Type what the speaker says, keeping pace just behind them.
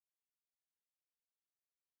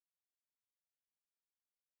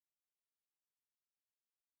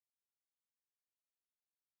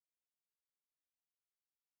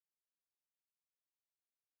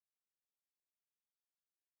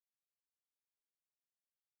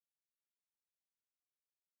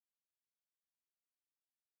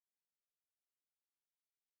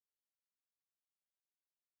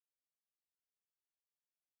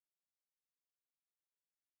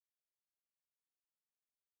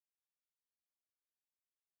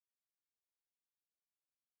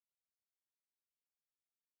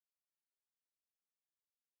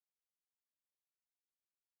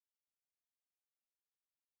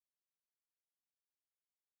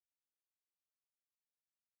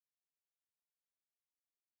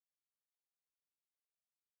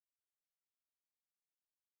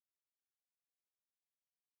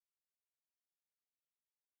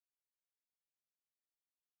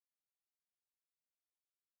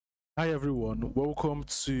Hi everyone, welcome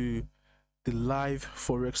to the live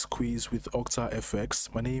Forex quiz with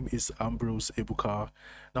OctaFX. My name is Ambrose Ebuka.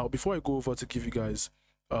 Now, before I go over to give you guys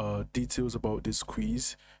details about this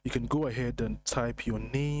quiz, you can go ahead and type your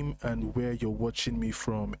name and where you're watching me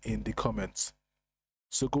from in the comments.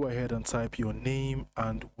 So go ahead and type your name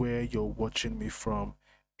and where you're watching me from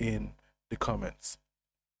in the comments.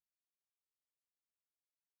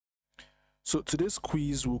 So today's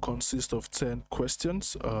quiz will consist of 10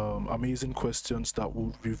 questions, amazing questions that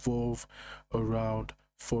will revolve around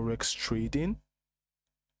Forex trading.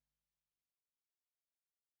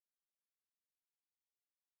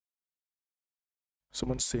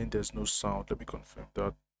 Someone's saying there's no sound. Let me confirm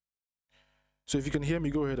that. So if you can hear me,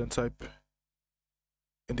 go ahead and type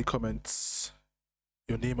in the comments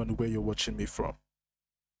your name and where you're watching me from.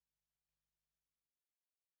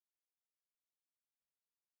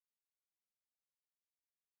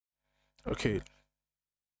 Okay.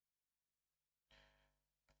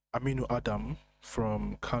 Aminu Adam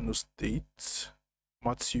from Kano State.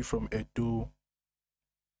 Matthew from Edo.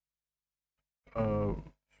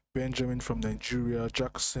 Benjamin from Nigeria.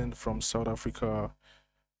 Jackson from South Africa.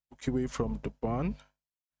 Ukiwe from Duban.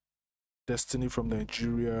 Destiny from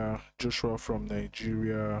Nigeria. Joshua from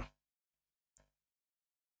Nigeria.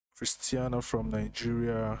 Christiana from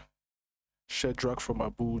Nigeria. Shedrack from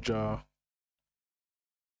Abuja.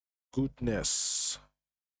 Goodness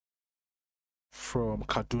from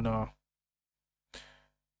Kaduna.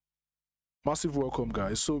 Massive welcome,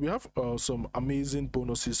 guys. So we have some amazing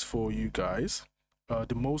bonuses for you guys.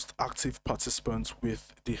 The most active participants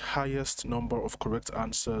with the highest number of correct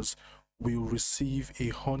answers will receive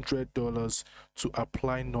 $100 to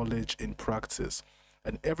apply knowledge in practice,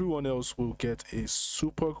 and everyone else will get a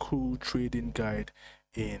super cool trading guide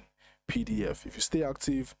in PDF. If you stay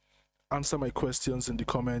active, answer my questions in the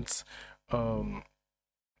comments,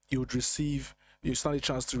 you stand a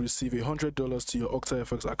chance to receive $100 to your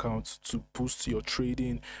OctaFX account to boost your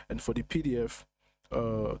trading. And for the PDF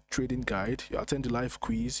trading guide, you attend the live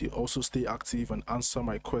quiz, you also stay active and answer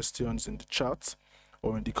my questions in the chat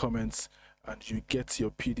or in the comments, and you get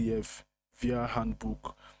your PDF via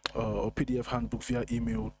handbook or PDF handbook via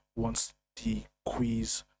email once the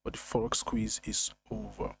quiz or the Forex quiz is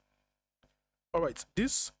over. All right,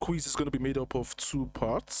 this quiz is going to be made up of two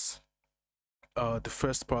parts. The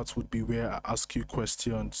first part would be where I ask you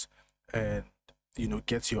questions and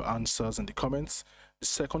get your answers in the comments. The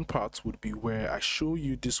second part would be where I show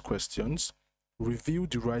you these questions, review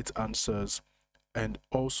the right answers, and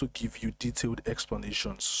also give you detailed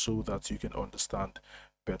explanations so that you can understand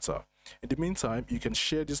better. In the meantime, you can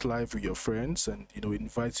share this live with your friends and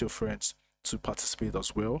invite your friends to participate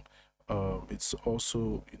as well. It's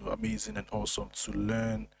also amazing and awesome to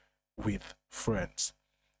learn with friends.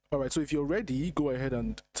 All right, so if you're ready, go ahead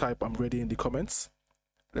and type "I'm ready" in the comments.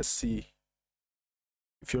 Let's see.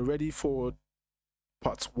 If you're ready for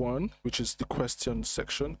part 1, which is the question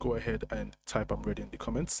section, go ahead and type "I'm ready" in the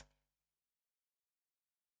comments.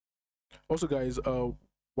 Also, guys,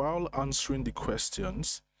 while answering the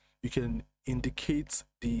questions, you can indicate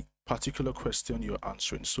the particular question you're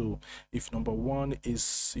answering. So if number 1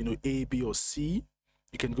 is A, B, or C,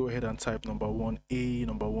 you can go ahead and type number 1A,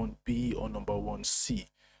 number 1B, or number 1C.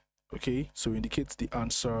 Okay, so indicate the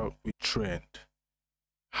answer with trend.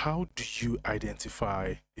 How do you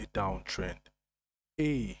identify a downtrend?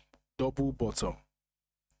 A, double bottom.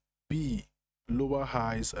 B, lower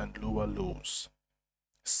highs and lower lows.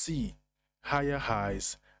 C, higher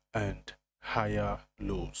highs and higher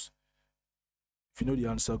lows. If you know the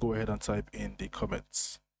answer, go ahead and type in the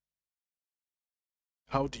comments.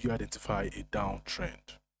 How do you identify a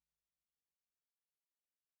downtrend?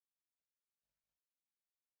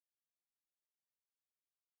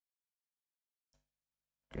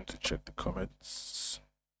 I'm going to check the comments.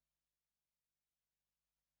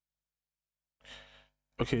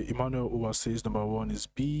 Okay, Emmanuel Owa says number 1 is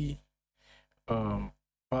B.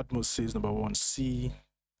 Badmus says number 1 C.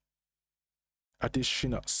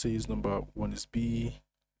 Adeshina says number 1 is B.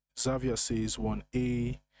 Xavier says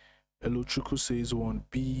 1A. Elochuku says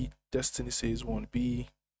 1B. Destiny says 1B.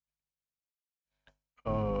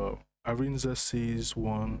 Arinza says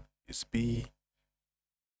 1 is B.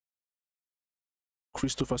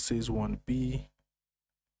 Christopher says 1B.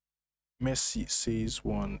 Messi says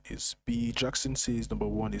 1 is B. Jackson says number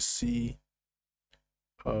 1 is C.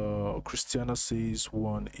 Christiana says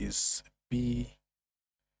 1 is B.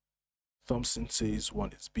 Thompson says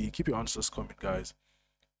 1 is B. Keep your answers coming, guys.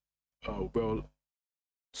 Well,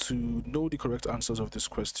 to know the correct answers of these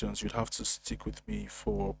questions, you'd have to stick with me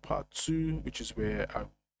for part 2, which is where I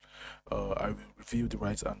will review the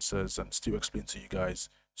right answers and still explain to you guys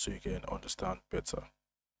so you can understand better.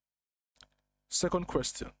 Second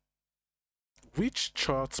question: which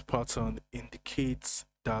chart pattern indicates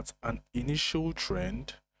that an initial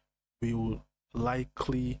trend will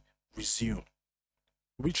likely resume?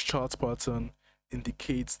 Which chart pattern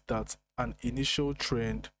indicates that an initial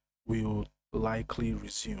trend will likely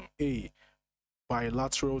resume? A.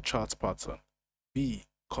 Bilateral chart pattern. B.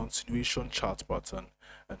 Continuation chart pattern.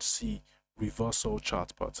 And C. Reversal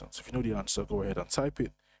chart pattern. So if you know the answer, go ahead and type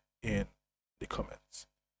it in the comments.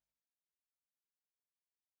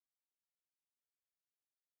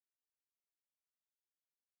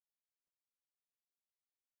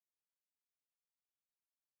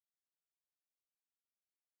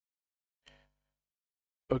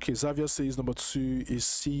 Okay, Xavier says number 2 is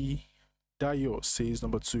C. Dayo says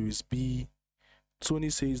number 2 is B. Tony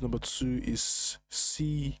says number 2 is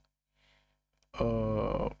C.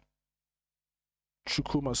 Chukuma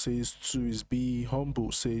says 2 is B.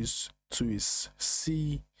 Humble says 2 is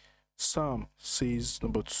C. Sam says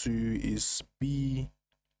number 2 is B.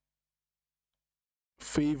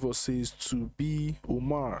 Favor says 2B.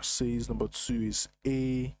 Omar says number 2 is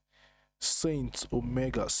A. Saint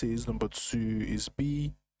Omega says number 2 is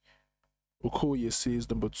B. Okoye says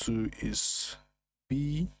number 2 is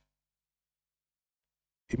B.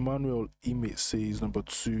 Emmanuel Ime says number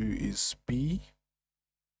 2 is B.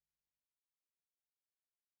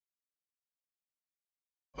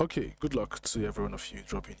 Okay, good luck to every one of you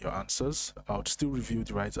dropping your answers. I'll still review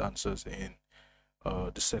the right answers in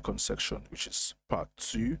the second section, which is part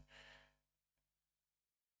 2.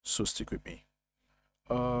 So stick with me.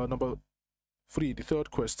 Number 3, the third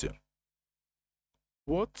question.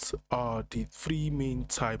 What are the 3 main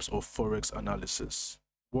types of Forex analysis?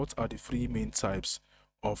 What are the 3 main types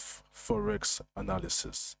of Forex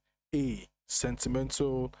analysis? A.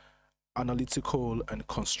 Sentimental, analytical, and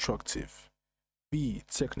constructive. B.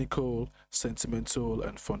 Technical, sentimental,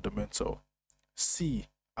 and fundamental. C.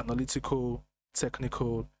 Analytical,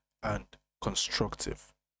 technical, and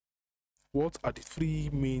constructive. What are the 3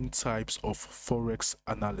 main types of Forex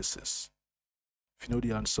analysis? If you know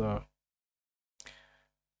the answer,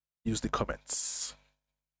 use the comments.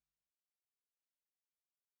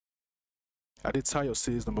 Adetayo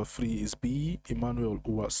says number 3 is B. Emmanuel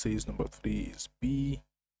Uwa says number 3 is B.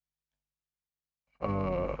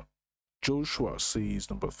 Joshua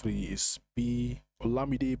says number 3 is B.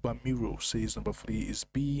 Olamide Bamiro says number 3 is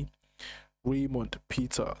B. Raymond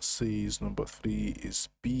Peter says number 3 is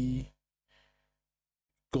B.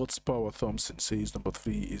 God's Power Thompson says number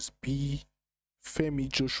 3 is B.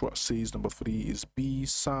 Femi Joshua says number 3 is B.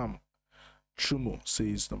 Sam Chumo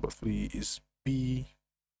says number 3 is B.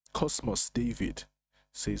 Cosmos David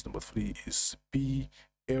says number 3 is B.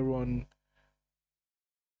 Aaron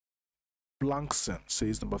Blankson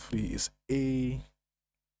says number 3 is A.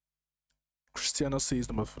 Christiana says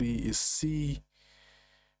number 3 is C.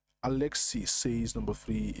 Alexi says number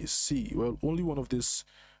 3 is C. Well, only one of these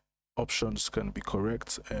options can be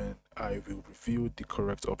correct, and I will reveal the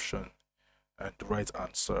correct option and the right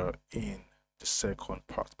answer in the second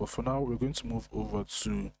part. But for now, we're going to move over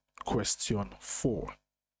to question 4,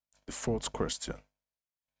 the fourth question.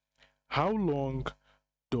 How long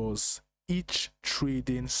does each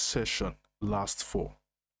trading session last for?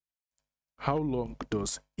 How long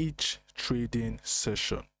does each trading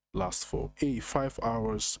session last for? A. 5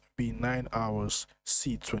 hours. B. 9 hours.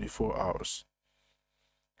 C. 24 hours.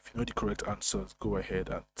 If you know the correct answers, go ahead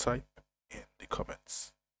and type in the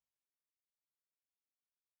comments.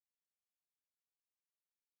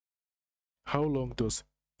 How long does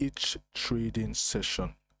each trading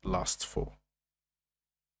session last for?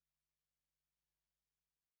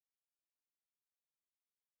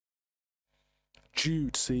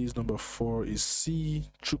 Jude says number 4 is C.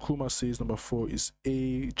 Chukuma says number 4 is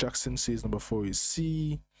A. Jackson says number 4 is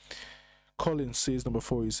C. Colin says number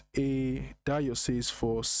 4 is A. Dayo says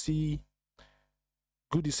 4 C.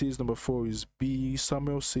 Goody says number 4 is B.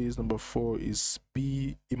 Samuel says number 4 is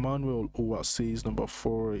B. Emmanuel Owa says number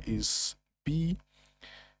 4 is B.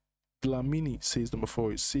 Dlamini says number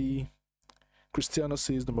 4 is C. Christiana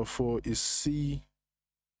says number 4 is C.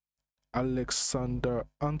 Alexander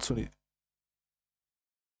Anthony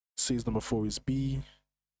says number 4 is B.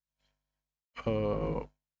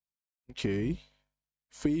 Okay.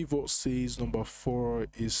 Favor says number 4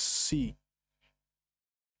 is C.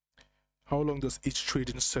 How long does each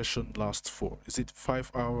trading session last for? Is it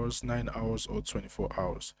 5 hours, 9 hours, or 24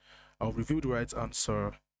 hours? I'll review the right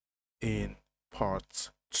answer in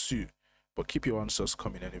part 2, but keep your answers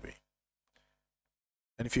coming anyway.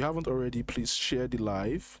 And if you haven't already, please share the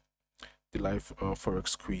live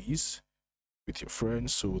Forex Quiz with your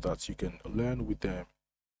friends so that you can learn with them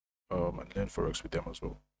and learn Forex with them as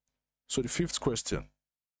well. So the fifth question: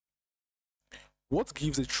 what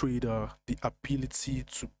gives a trader the ability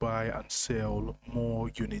to buy and sell more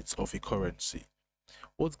units of a currency?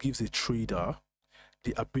 What gives a trader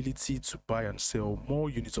the ability to buy and sell more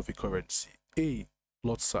units of a currency? A,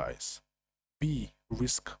 lot size, B,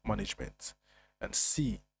 risk management, and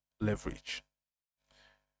C, leverage.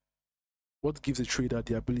 What gives a trader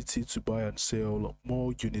the ability to buy and sell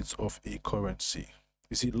more units of a currency?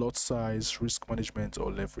 Is it lot size, risk management,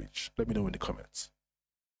 or leverage? Let me know in the comments.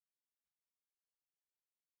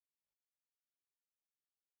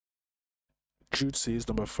 Jude says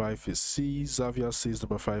number 5 is C. Xavier says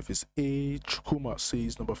number 5 is A. Chukuma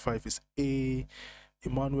says number 5 is A.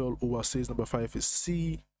 Emmanuel Owa says number 5 is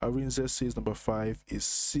C. Arinze says number 5 is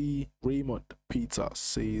C. Raymond Peter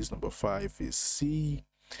says number 5 is C.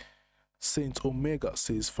 Saint Omega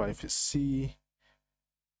says 5 is C.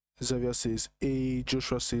 Xavier says A.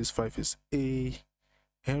 Joshua says 5 is A.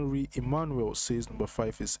 Henry Emmanuel says number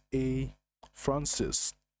 5 is A.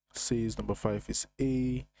 Francis says number 5 is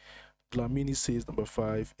A. Dlamini says number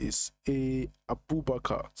 5 is A.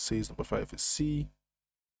 Abubakar says number 5 is C.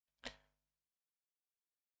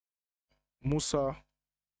 Musa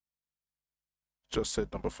just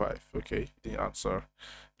said number 5. Okay, the answer.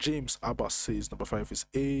 James Abbas says number 5 is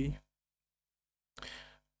A.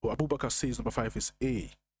 Abubakar says number 5 is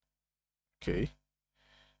A. Okay.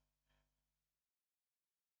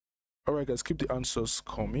 Alright guys, keep the answers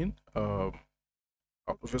coming. I'll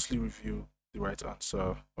obviously review the right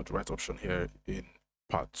answer or the right option here in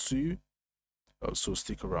part 2. So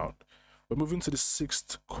stick around. We're moving to the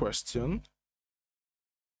 6th question.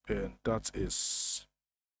 And that is,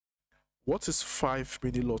 what is 5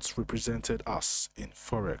 mini lots represented as in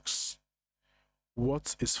Forex?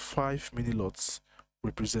 What is 5 mini lots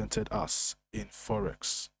represented as in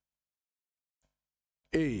Forex?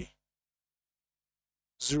 A,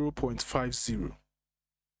 0.50,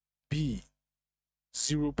 B,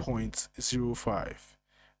 0.05,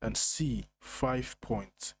 and C,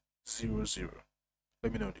 5.00.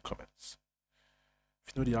 Let me know in the comments.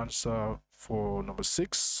 If you know the answer for number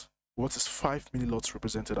 6, what is 5 mini lots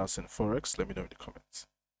represented as in Forex? Let me know in the comments.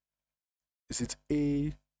 Is it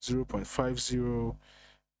A, 0.50,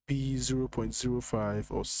 B,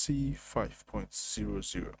 0.05, or C,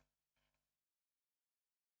 5.00?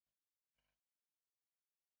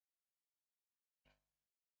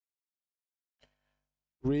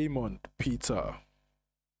 Raymond Peter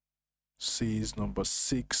says number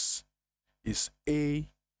 6 is A.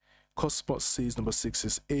 Cosmos says number 6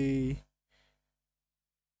 is A.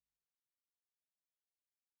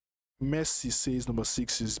 Messi says number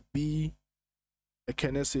 6 is B.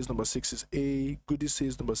 Ekene says number 6 is A. Goody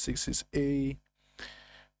says number 6 is A.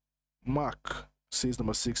 Mark says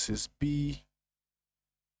number 6 is B.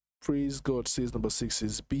 Praise God says number 6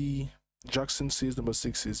 is B. Jackson says number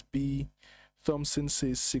 6 is B. Thompson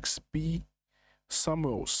says 6B.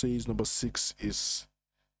 Samuel says number 6 is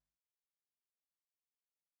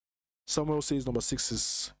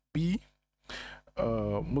B.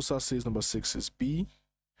 Musa says number 6 is B.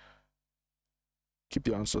 Keep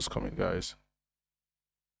the answers coming, guys.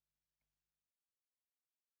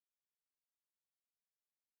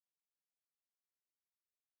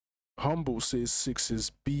 Humble says 6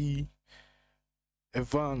 is B.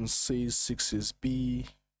 Evans says 6 is B.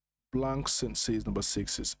 Blankson says number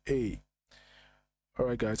 6 is A.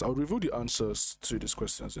 Alright guys, I'll review the answers to these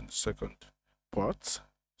questions in the second part,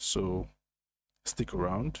 so stick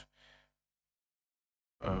around.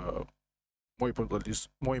 More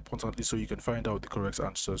importantly, so you can find out the correct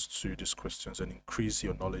answers to these questions and increase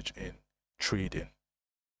your knowledge in trading.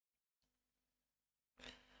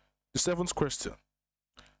 The 7th question: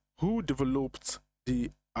 who developed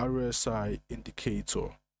the RSI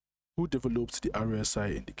indicator? Who developed the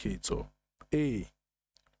RSI indicator? A,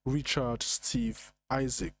 Richard Steve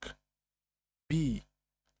Isaac. B,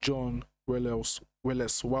 John Wallace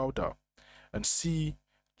Wilder. And C,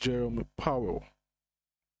 Jeremy Powell.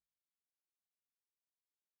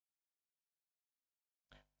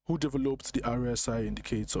 Who developed the RSI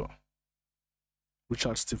indicator?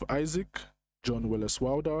 Richard Steve Isaac, John Wallace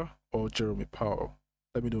Wilder, or Jeremy Powell?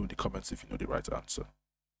 Let me know in the comments if you know the right answer.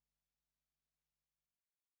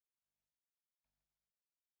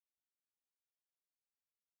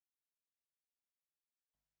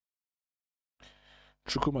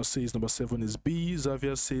 Chukuma says number 7 is B.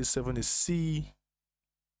 Xavier says 7 is C.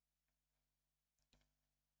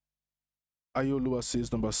 Ayolua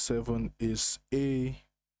says number 7 is A.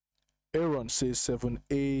 Aaron says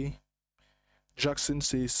 7A. Jackson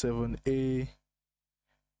says 7A.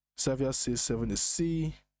 Xavier says 7 is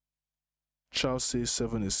C. Charles says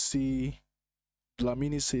 7 is C.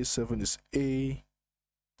 Blamini says 7 is A.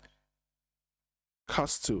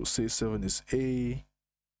 Castle says 7 is A.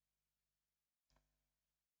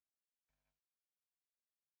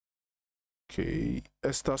 Okay,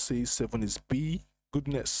 Esther says 7 is B.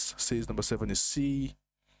 Goodness says number 7 is C.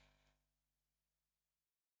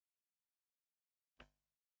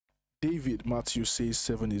 David Matthew says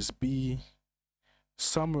 7 is B.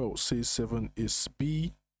 Samuel says 7 is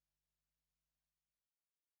B.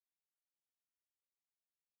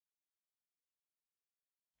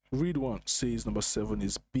 Read one says number 7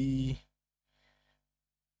 is B.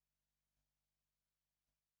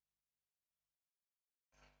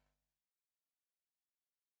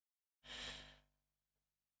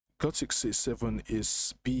 Gothic says 7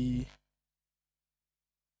 is B.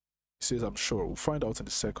 He says, I'm sure. We'll find out in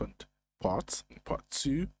the second part, in part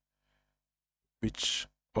 2, which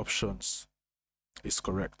options is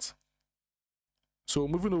correct. So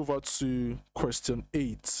moving over to question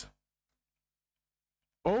 8.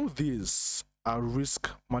 All these are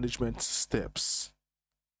risk management steps,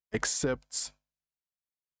 except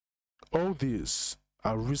all these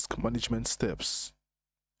are risk management steps,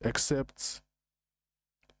 except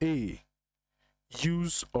A,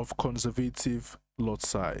 use of conservative lot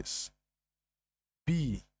size,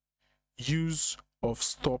 B, use of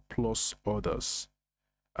stop loss orders,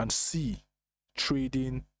 and C,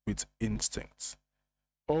 trading with instinct.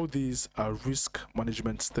 All these are risk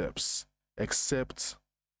management steps, except,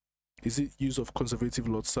 is it use of conservative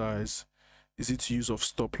lot size, is it use of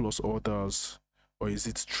stop loss orders, or is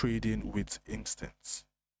it trading with instincts?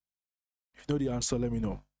 If you know the answer, let me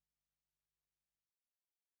know.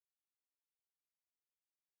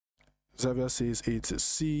 Xavier says 8 is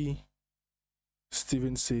C.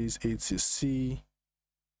 Steven says 8 is C.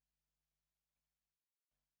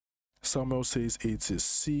 Samuel says 8 is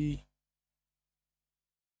C.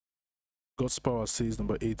 God's Power says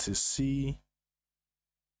number 8 is C.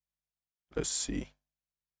 Let's see.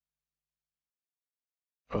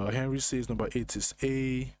 Henry says number 8 is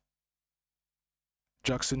A.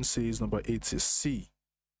 Jackson says number 8 is C.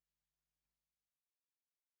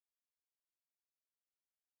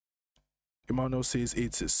 Emmanuel says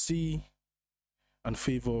 8 is C. And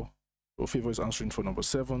Favor is answering for number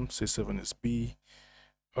 7, says 7 is B.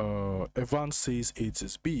 Evan says 8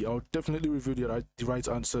 is B. I'll definitely review the right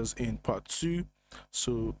answers in part 2,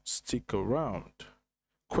 so stick around.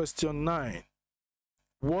 Question 9.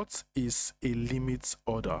 What is a limit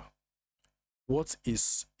order? What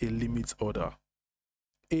is a limit order?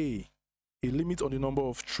 A limit on the number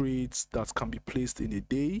of trades that can be placed in a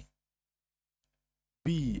day.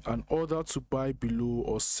 B, an order to buy below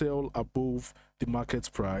or sell above the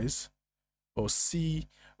market price. Or C,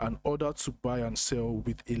 an order to buy and sell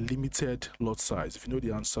with a limited lot size. If you know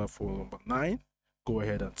the answer for number 9, go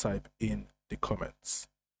ahead and type in the comments.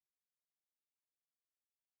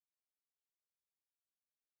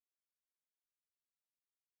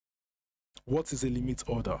 What is a limit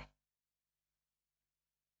order?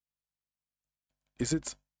 Is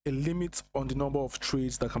it a limit on the number of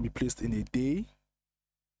trades that can be placed in a day,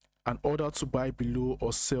 an order to buy below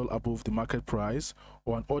or sell above the market price,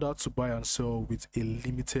 or an order to buy and sell with a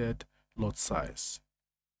limited lot size?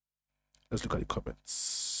 Let's look at the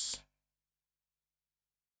comments.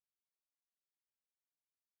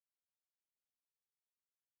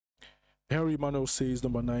 Henry Manuel says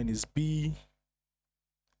number 9 is B.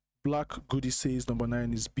 Black Goody says number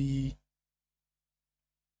 9 is B.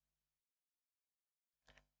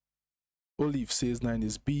 Olive says 9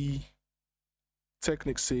 is B.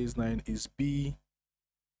 Technic says 9 is B.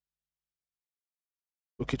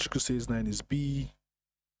 Okechukwu says 9 is B.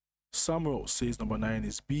 Samuel says number 9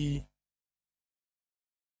 is B.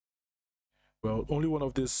 Well, only one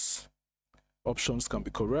of these options can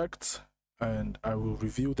be correct, and I will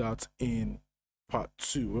review that in part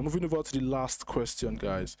 2. We're moving over to the last question,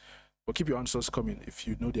 guys. But keep your answers coming if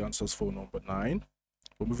you know the answers for number 9.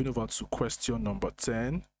 We're moving over to question number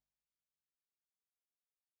 10.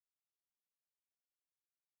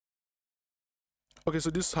 Okay,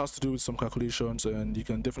 so this has to do with some calculations, and you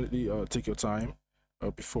can definitely take your time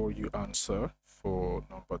before you answer for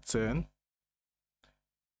number 10.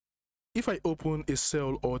 If I open a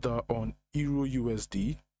sell order on Euro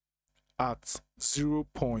USD at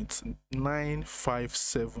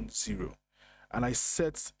 0.9570, and I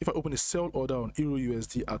set, if I open a sell order on Euro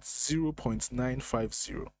USD at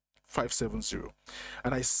 0.9570,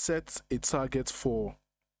 and I set a target for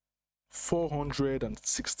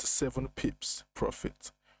 467 pips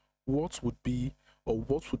profit, what would be, or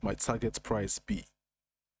what would my target price be?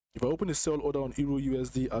 If I open a sell order on Euro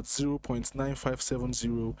USD at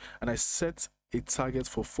 0.9570 and I set a target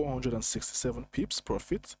for 467 pips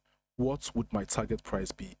profit, what would my target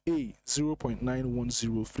price be? A,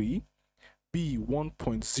 0.9103, B,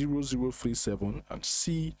 1.0037, and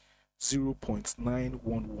C,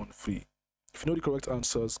 0.9113. If you know the correct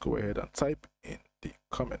answers, go ahead and type in the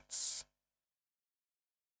comments.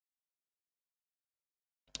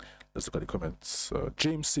 Let's look at the comments.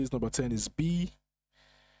 James says number 10 is B.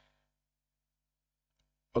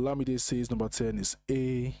 Olamide says number 10 is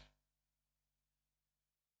A.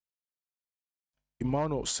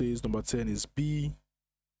 Emmanuel says number 10 is B.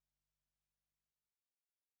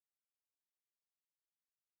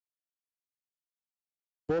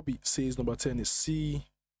 Bobby says number 10 is C.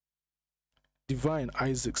 Divine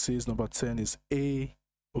Isaac says number 10 is A.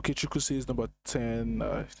 Okechukwu says number 10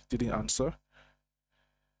 didn't answer.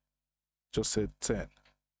 Just said 10.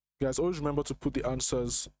 Guys, always remember to put the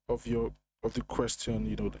answers of the question,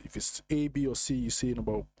 you know, if it's A, B, or C, you say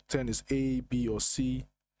number 10 is A, B, or C.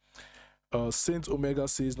 Saint Omega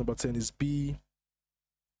says number 10 is B.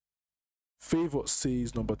 Favor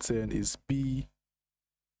says number 10 is B.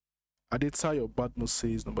 Adetayo Badmo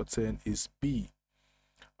says number 10 is B.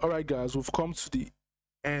 Alright guys, we've come to the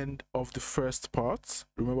end of the first part.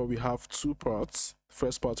 Remember, we have two parts. The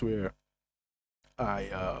first part where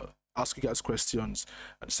I ask you guys questions,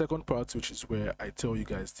 and the second part, which is where I tell you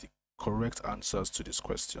guys the correct answers to these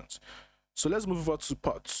questions. So let's move over to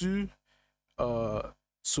part 2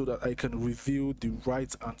 so that I can reveal the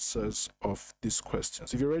right answers of these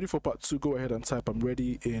questions. If you're ready for part 2, go ahead and type "I'm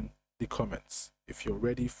ready" in the comments if you're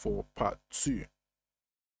ready for part 2.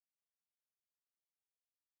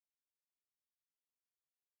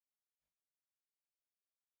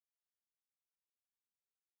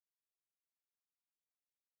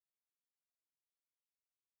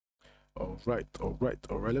 All right,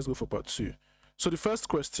 let's go for part 2. So the first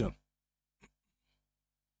question: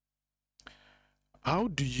 how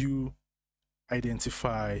do you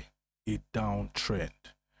identify a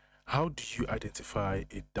downtrend? How do you identify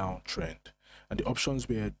a downtrend? And the options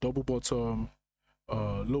were double bottom,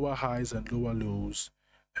 lower highs and lower lows,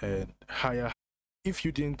 and higher. If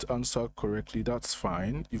you didn't answer correctly, that's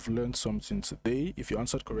fine. You've learned something today. If you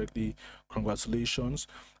answered correctly, congratulations.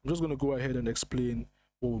 I'm just going to go ahead and explain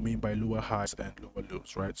what we mean by lower highs and lower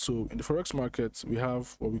lows, right? So in the Forex market, we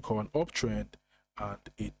have what we call an uptrend and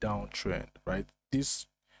a downtrend, right? These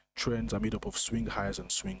trends are made up of swing highs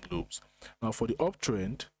and swing lows. Now for the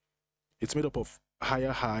uptrend, it's made up of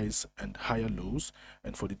higher highs and higher lows,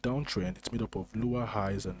 and for the downtrend, it's made up of lower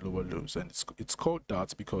highs and lower lows. And it's called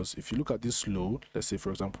that because if you look at this low, let's say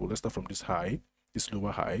for example, let's start from this high, this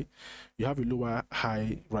lower high, you have a lower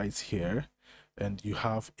high right here, and you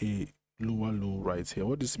have a lower low right here.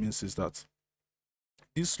 What this means is that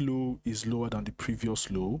this low is lower than the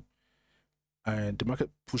previous low, and the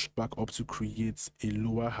market pushed back up to create a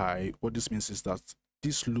lower high. What this means is that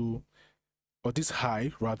this low, or this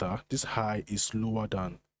high rather, this high is lower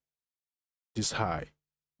than this high,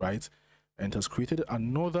 right? And it has created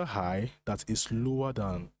another high that is lower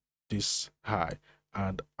than this high,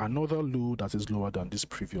 and another low that is lower than this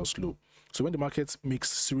previous low. So when the market makes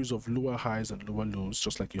a series of lower highs and lower lows,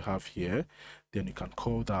 just like you have here, then you can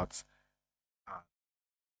call that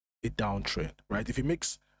a downtrend, right? If it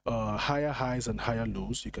makes higher highs and higher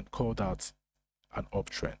lows, you can call that an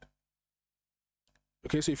uptrend.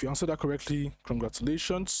 Okay, so if you answered that correctly,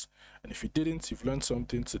 congratulations. And if you didn't, you've learned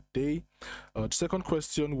something today. The second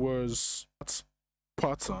question was, what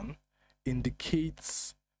pattern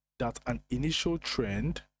indicates that an initial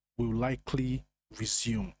trend will likely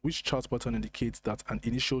resume? Which chart pattern indicates that an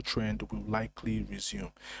initial trend will likely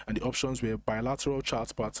resume? And the options were bilateral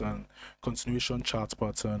chart pattern, continuation chart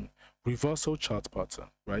pattern, reversal chart pattern,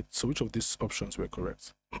 right? So which of these options were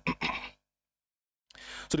correct?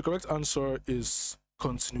 So the correct answer is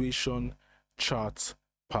continuation chart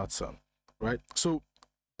pattern, right? So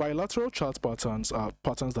bilateral chart patterns are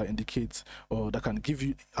patterns that indicate or that can give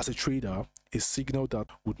you, as a trader, a signal that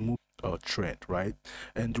would move a trend, right?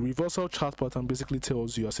 And the reversal chart pattern basically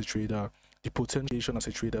tells you, as a trader, the potential as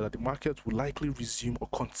a trader that the market will likely resume or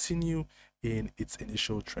continue in its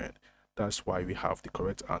initial trend. That's why we have the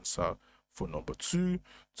correct answer for number 2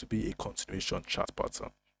 to be a continuation chart pattern.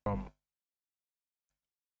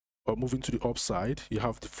 Or moving to the upside, you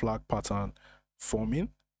have the flag pattern forming,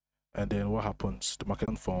 and then what happens? The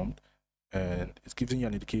market formed, and it's giving you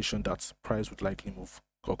an indication that price would likely move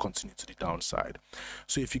or continue to the downside.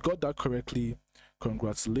 So if you got that correctly,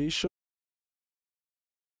 congratulations.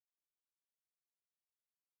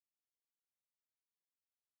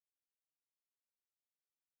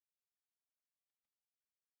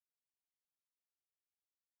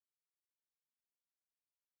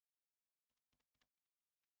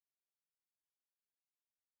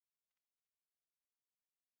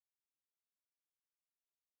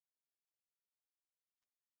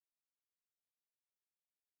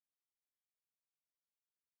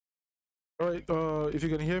 All right, if you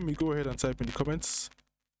can hear me, go ahead and type in the comments.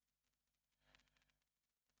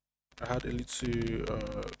 I had a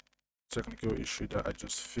little technical issue that I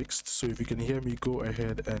just fixed, so if you can hear me, go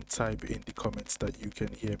ahead and type in the comments that you can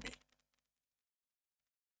hear me.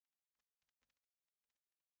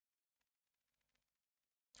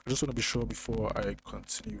 I just want to be sure before I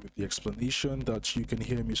continue with the explanation that you can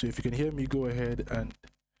hear me. So if you can hear me, go ahead and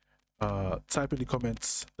type in the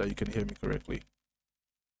comments that you can hear me correctly.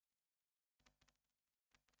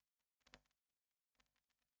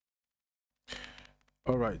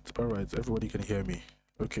 All right, everybody can hear me.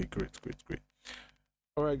 Okay, great.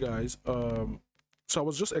 All right, guys. So I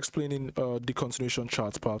was just explaining the continuation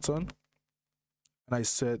chart pattern, and I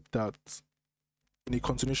said that in a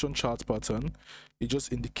continuation chart pattern, it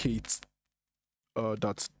just indicates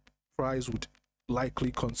that price would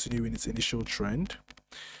likely continue in its initial trend.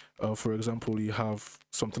 For example, you have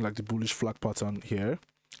something like the bullish flag pattern here,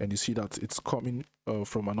 and you see that it's coming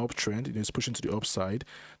from an uptrend, it is pushing to the upside.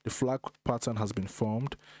 The flag pattern has been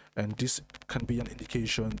formed, and this can be an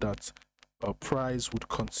indication that price would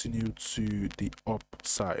continue to the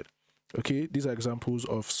upside. Okay, these are examples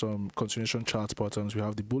of some continuation chart patterns. We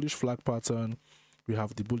have the bullish flag pattern, we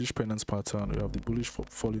have the bullish pennant pattern, we have the bullish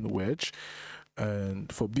falling wedge, and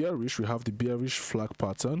for bearish we have the bearish flag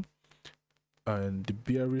pattern and the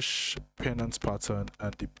bearish pennant pattern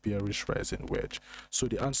and the bearish rising wedge. So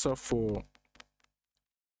the answer for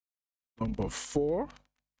number 4,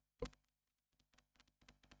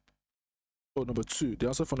 or number 2, the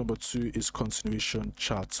answer for number 2 is continuation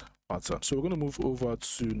chart pattern. So we're going to move over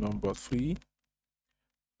to number 3,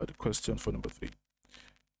 the question for number 3.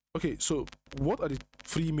 Okay, so what are the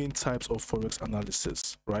 3 main types of forex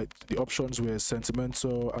analysis, right? The options were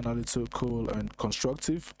sentimental, analytical, and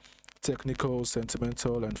constructive, technical,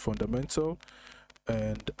 sentimental, and fundamental,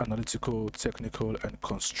 and analytical, technical, and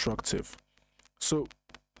constructive. So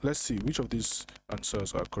let's see which of these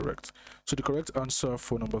answers are correct. So the correct answer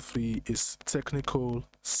for number 3 is technical,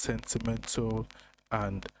 sentimental,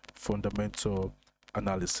 and fundamental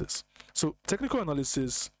analysis. So technical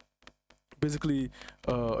analysis basically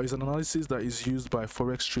is an analysis that is used by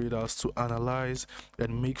forex traders to analyze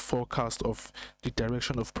and make forecast of the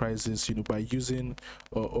direction of prices, you know, by using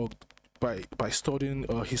or by studying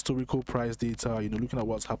historical price data, you know, looking at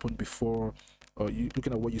what's happened before, you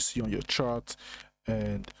looking at what you see on your chart,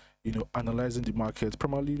 and you know, analyzing the market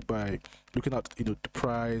primarily by looking at, you know, the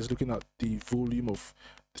price, looking at the volume of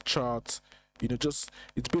the chart, you know, just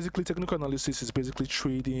it's basically technical analysis is basically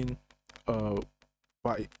trading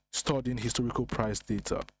by studying historical price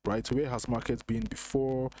data, right? Where has market been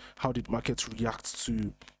before? How did markets react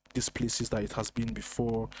to these places that it has been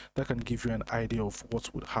before? That can give you an idea of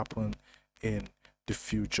what would happen in the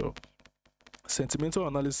future. Sentimental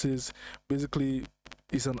analysis basically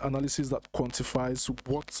is an analysis that quantifies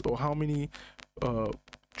what or how many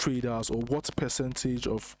traders or what percentage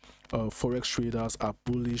of forex traders are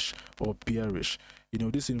bullish or bearish. You know,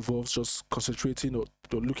 this involves just concentrating or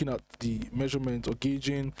looking at the measurement or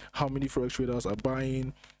gauging how many forex traders are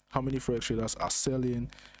buying, how many forex traders are selling,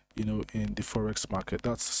 you know, in the forex market.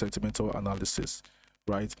 That's sentimental analysis,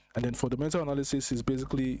 right? And then fundamental analysis is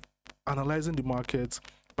basically analyzing the market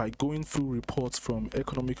by going through reports from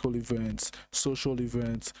economical events, social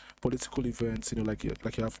events, political events, you know, like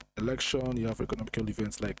you have election, you have economical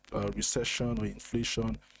events like recession or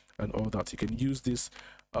inflation and all that. You can use this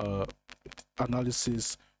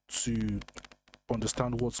analysis to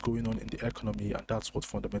understand what's going on in the economy, and that's what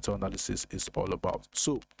fundamental analysis is all about.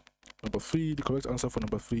 So number 3, the correct answer for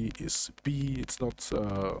number 3 is B. It's not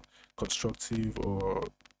constructive or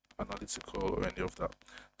analytical or any of that.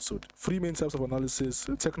 So 3 main types of analysis: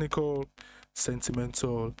 technical,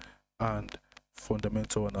 sentimental, and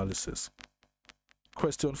fundamental analysis.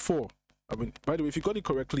 Question 4. I mean, by the way, if you got it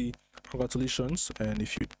correctly, congratulations, and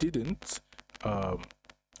if you didn't,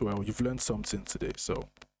 well, you've learned something today, so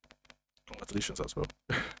congratulations as well.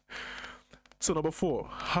 So number 4,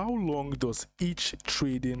 how long does each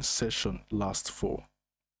trading session last for?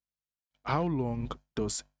 How long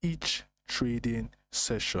does each trading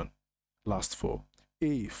session last for?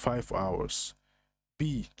 A, 5 hours,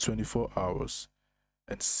 B, 24 hours,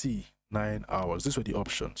 and C, 9 hours. These were the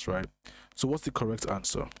options, right? So what's the correct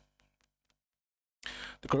answer?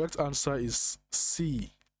 The correct answer is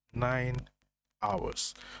C, 9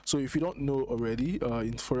 hours. So if you don't know already,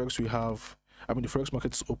 in Forex we have, I mean, the Forex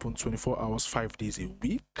market is open 24 hours, 5 days a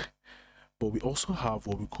week, but we also have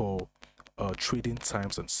what we call trading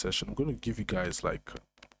times and session. I'm going to give you guys like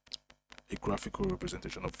a graphical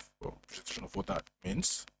representation of what that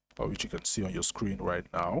means. which you can see on your screen right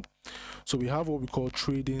now. So we have what we call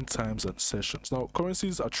trading times and sessions. Now,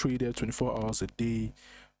 currencies are traded 24 hours a day,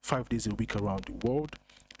 5 days a week around the world.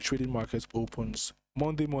 The trading market opens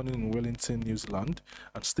Monday morning in Wellington, New Zealand,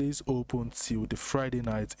 and stays open till the Friday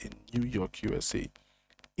night in New York, USA.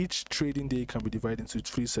 Each trading day can be divided into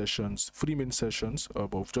 3 main sessions,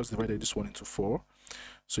 but we've just divided this one into 4,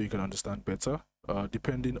 so you can understand better,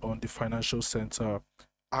 depending on the financial center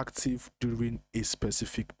active during a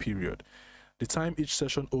specific period. The time each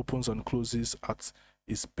session opens and closes at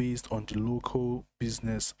is based on the local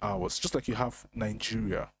business hours, just like you have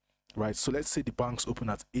Nigeria, right? So let's say the banks open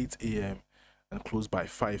at 8 a.m. and close by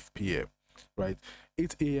 5 p.m. right?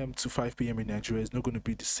 8 a.m. to 5 p.m. in Nigeria is not going to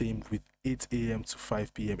be the same with 8 a.m. to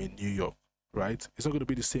 5 p.m. in New York, right? It's not going to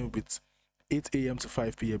be the same with 8 a.m. to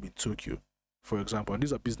 5 p.m. in Tokyo, for example. And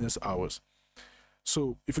these are business hours.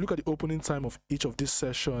 So if you look at the opening time of each of this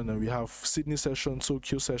session, and we have Sydney session,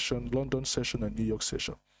 Tokyo session, London session, and New York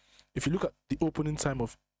session. If you look at the opening time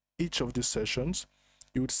of each of these sessions,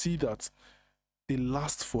 you would see that they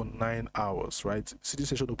last for 9 hours, right? Sydney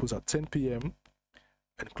session opens at 10 p.m.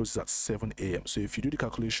 and closes at 7 a.m. So if you do the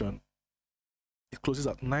calculation, it closes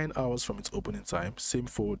at 9 hours from its opening time. Same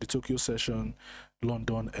for the Tokyo session,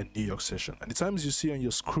 London, and New York session. And the times you see on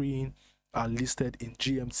your screen are listed in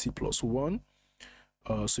GMT +1.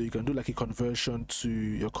 So you can do like a conversion to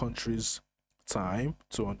your country's time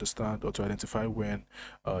to understand or to identify when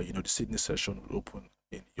you know, the Sydney session will open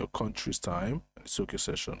in your country's time, and the Tokyo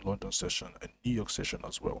session, London session, and New York session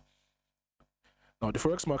as well. Now the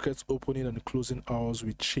forex market's opening and closing hours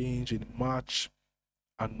will change in March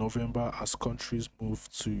and November as countries move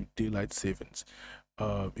to daylight savings.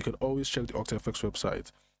 You can always check the OctaFX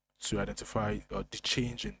website to identify the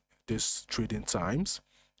change in these trading times.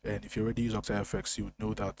 And if you already use OctaFX, you would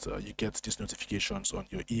know that you get these notifications on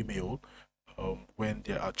your email when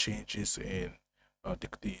there are changes in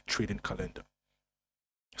the trading calendar.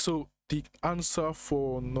 So the answer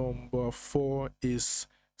for number 4 is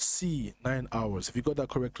C, 9 hours. If you got that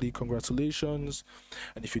correctly, congratulations.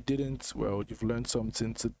 And if you didn't, well, you've learned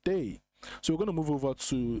something today. So we're going to move over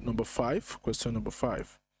to number 5, question number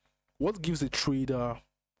 5. What gives a trader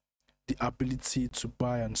the ability to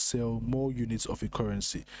buy and sell more units of a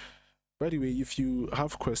currency? By the way, if you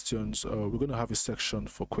have questions, we're going to have a section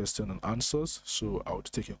for question and answers, so I would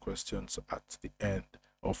take your questions at the end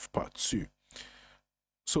of part 2.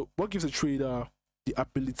 So what gives a trader the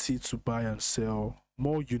ability to buy and sell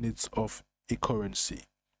more units of a currency?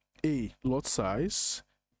 A, lot size,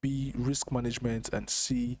 B, risk management, and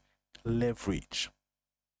C, leverage.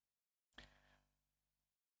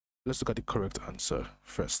 Let's look at the correct answer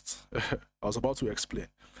first. I was about to explain.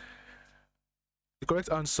 The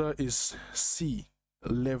correct answer is C,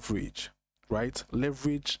 leverage, right?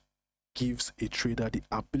 Leverage gives a trader the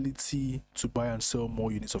ability to buy and sell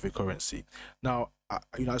more units of a currency. Now,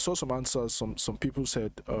 I saw some answers. Some people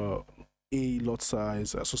said A, lot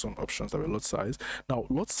size. I saw some options that were lot size. Now,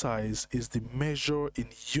 lot size is the measure in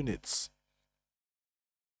units.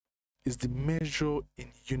 Is the measure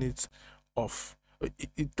in units of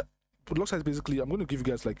lot size. Basically, I'm going to give you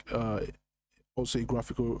guys like also a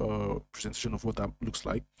graphical presentation of what that looks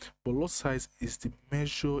like. But lot size is the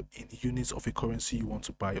measure in units of a currency you want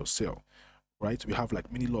to buy or sell, right? We have like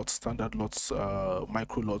mini lots, standard lots,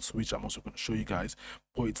 micro lots, which I'm also going to show you guys.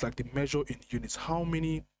 But it's like the measure in units. How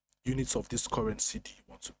many units of this currency do you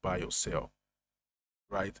want to buy or sell,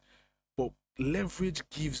 right? But leverage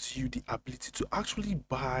gives you the ability to actually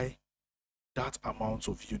buy that amount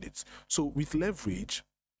of units. So with leverage,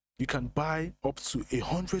 you can buy up to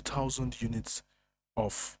 100,000 units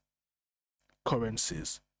of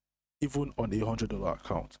currencies, even on a $100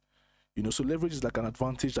 account. You know, so leverage is like an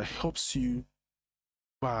advantage that helps you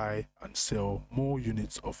buy and sell more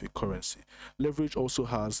units of a currency. Leverage also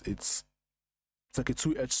has it's like a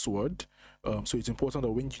two-edged sword. So it's important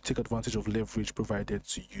that when you take advantage of leverage provided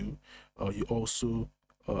to you, you also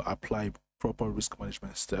apply proper risk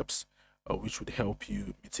management steps, which would help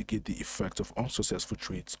you mitigate the effect of unsuccessful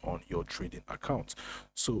trades on your trading account.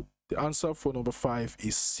 So the answer for number 5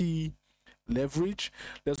 is C, leverage.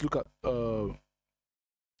 Let's look at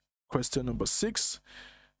question number 6.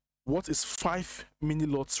 What is 5 mini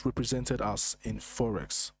lots represented as in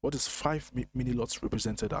Forex? What is 5 mini lots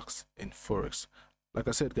represented as in Forex? Like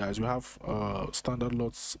I said, guys, we have standard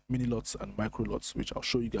lots, mini lots, and micro lots, which I'll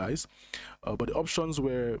show you guys. But the options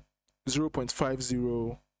were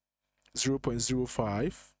 0.50,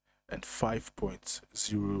 0.05, and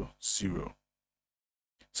 5.00.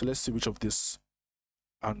 So let's see which of these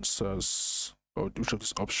answers or which of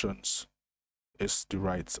these options is the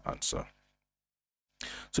right answer.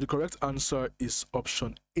 So the correct answer is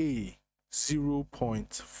option A,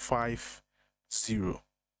 0.50.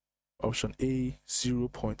 Option A,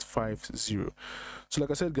 0.50. So like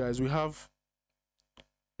I said, guys, we have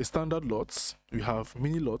a standard lots, we have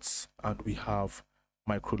mini lots, and we have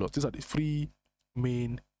micro lots. These are the three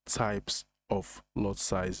main types of lot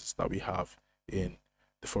sizes that we have in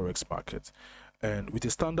the forex market. And with a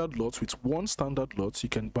standard lot, with one standard lot, you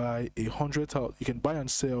can buy and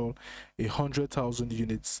sell 100,000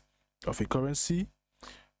 units of a currency.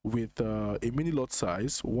 With a mini lot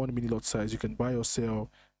size, one mini lot size, you can buy or sell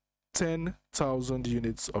 10,000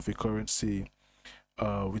 units of a currency.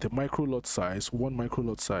 With a micro lot size, one micro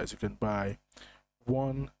lot size, you can buy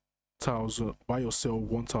or sell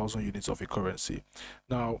 1,000 units of a currency.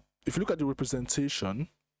 Now, if you look at the representation,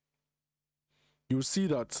 you'll see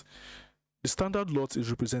that the standard lot is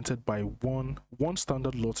represented by one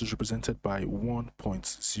standard lot is represented by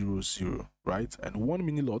 1.00, right? And one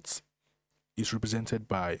mini lot is represented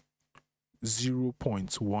by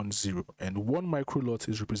 0.10, and one micro lot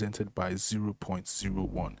is represented by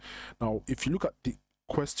 0.01. Now, if you look at the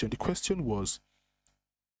question was,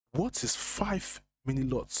 what is 5 mini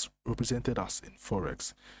lots represented as in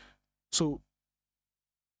forex? So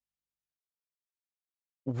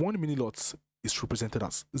one mini lot is represented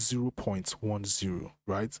as 0.10,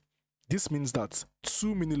 right? This means that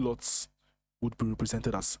 2 mini lots would be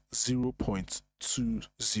represented as 0.20.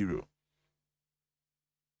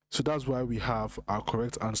 So that's why we have our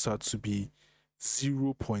correct answer to be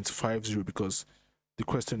 0.50, because the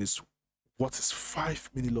question is, what is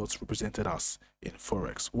 5 mini lots represented as in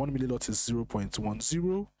forex? 1 mini lot is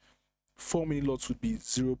 0.10, 4 mini lots would be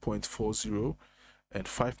 0.40, and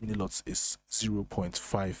 5 mini lots is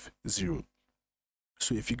 0.50.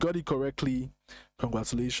 So if you got it correctly,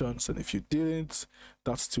 congratulations, and if you didn't,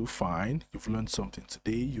 that's still fine. You've learned something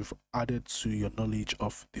today. You've added to your knowledge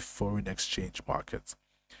of the foreign exchange market.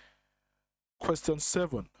 Question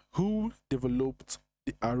 7. Who developed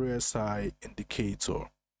the RSI indicator?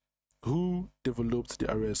 Who developed the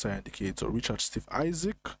RSI indicator? Richard Steve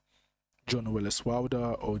Isaac, John Willis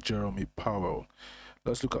Wilder, or Jeremy Powell?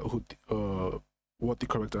 Let's look at what the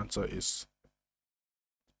correct answer is.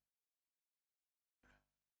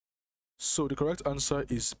 So the correct answer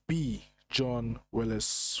is B, John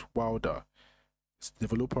Willis Wilder. It's the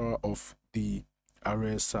developer of the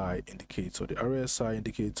RSI indicator. The RSI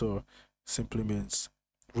indicator simply means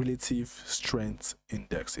relative strength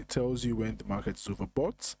index. It tells you when the market is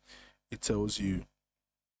overbought. It tells you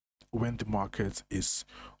when the market is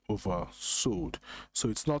oversold. So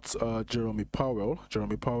it's not Jeremy Powell.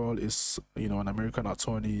 Jeremy Powell is, an American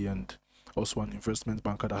attorney and also an investment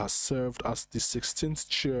banker that has served as the 16th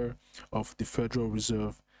chair of the Federal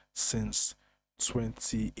Reserve since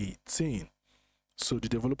 2018. So the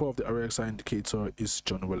developer of the RSI indicator is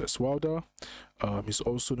John Willis Wilder. He's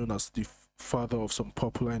also known as the father of some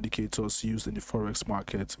popular indicators used in the forex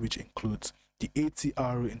market, which includes the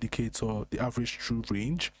ATR indicator, the average true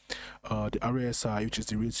range, the RSI, which is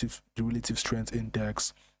the relative strength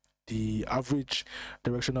index, the average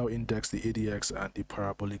directional index, the ADX, and the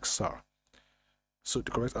parabolic SAR. So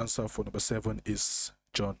the correct answer for number 7 is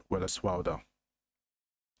John Willis Wilder.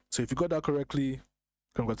 So if you got that correctly,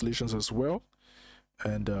 congratulations as well.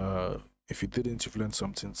 And if you didn't, you've learned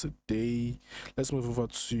something today. Let's move over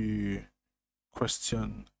to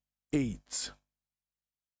question 8.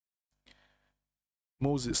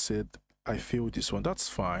 Moses said, I failed this one. That's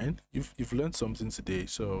fine. You've learned something today,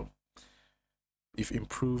 so you've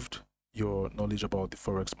improved your knowledge about the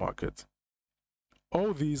forex market.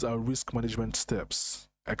 All these are risk management steps,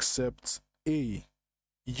 except A,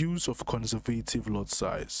 use of conservative lot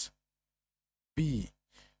size, B,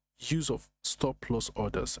 use of stop loss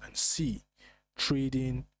orders, and C,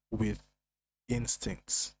 trading with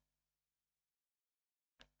instincts.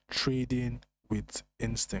 Trading with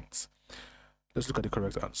instincts. Let's look at the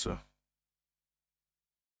correct answer.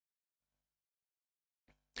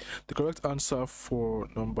 The correct answer for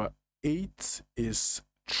number 8 is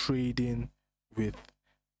trading with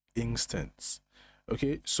instincts.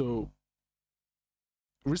 Okay, so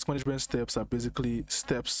risk management steps are basically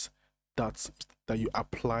steps that you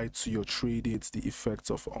apply to your trading. It's the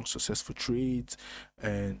effects of unsuccessful trades,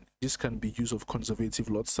 and this can be use of conservative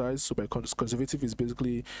lot size. So by conservative is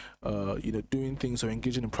basically doing things or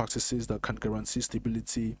engaging in practices that can guarantee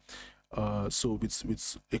stability. So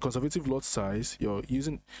with a conservative lot size, you're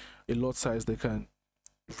using a lot size that can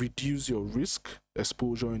reduce your risk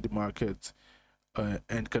exposure in the market,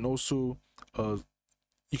 and can also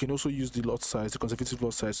you can also use the lot size, the conservative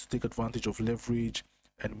lot size, to take advantage of leverage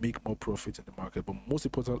and make more profit in the market. But most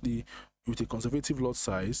importantly, with a conservative lot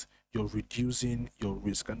size, you're reducing your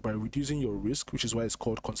risk. And by reducing your risk, which is why it's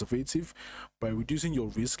called conservative, by reducing your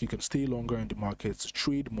risk, you can stay longer in the markets,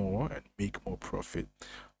 trade more, and make more profit.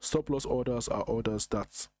 Stop loss orders are orders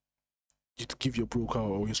that you give your broker,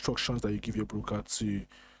 or instructions that you give your broker to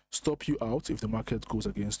stop you out if the market goes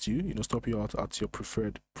against you, stop you out at your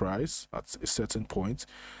preferred price at a certain point.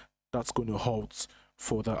 That's going to halt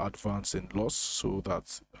further advance in loss, so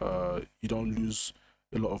that you don't lose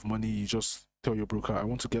a lot of money. You just tell your broker, I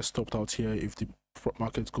want to get stopped out here if the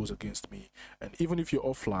market goes against me. And even if you're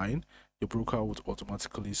offline, your broker would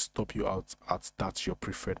automatically stop you out at that your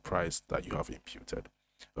preferred price that you have imputed.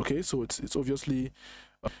 Okay, so it's obviously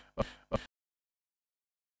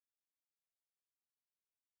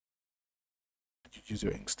you use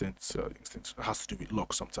your instinct. Instinct has to do with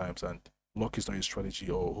luck sometimes, and luck is not a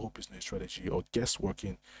strategy, or hope is not a strategy, or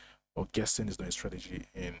guessing is not a strategy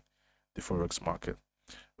in the forex market.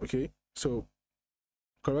 Okay, so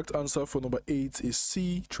correct answer for number 8 is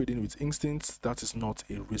C, trading with instincts. That is not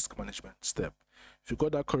a risk management step. If you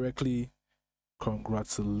got that correctly,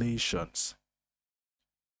 congratulations.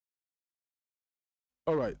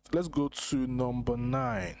 All right, let's go to number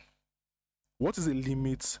 9. What is a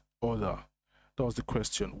limit order? That was the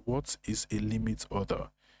question. What is a limit order?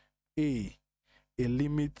 A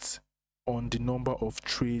limit on the number of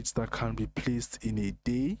trades that can be placed in a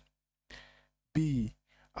day. B,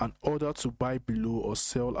 an order to buy below or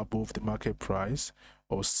sell above the market price.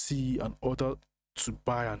 Or C, an order to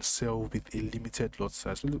buy and sell with a limited lot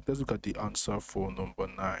size. Let's look at the answer for number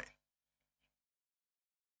 9.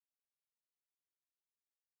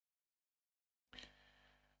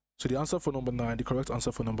 So the answer for number 9, the correct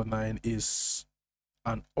answer for number 9 is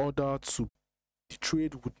an order to the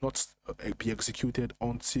trade would not be executed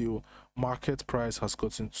until market price has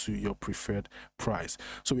gotten to your preferred price.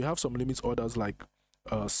 So we have some limit orders like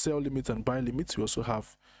sell limit and buy limits. We also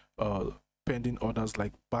have pending orders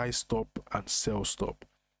like buy stop and sell stop,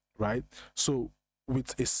 right? So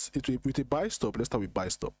with a buy stop, let's start with buy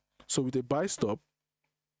stop. So with a buy stop,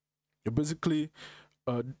 you're basically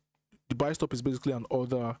the buy stop is basically an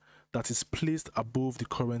order that is placed above the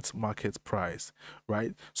current market price,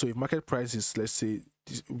 right? So if market price is, let's say,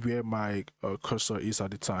 where my cursor is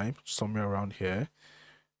at the time, somewhere around here,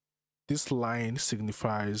 this line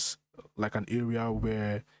signifies like an area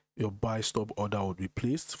where your buy stop order would be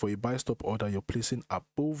placed. For a buy stop order, you're placing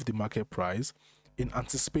above the market price in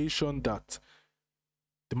anticipation that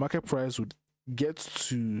the market price would get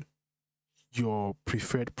to your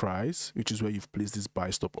preferred price, which is where you've placed this buy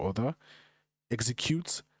stop order,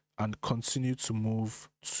 execute, and continue to move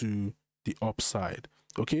to the upside.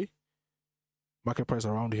 Okay, market price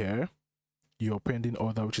around here, your pending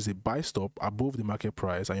order, which is a buy stop above the market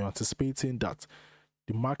price, and you're anticipating that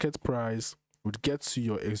the market price would get to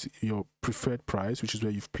your preferred price, which is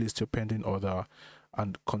where you've placed your pending order,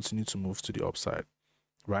 and continue to move to the upside,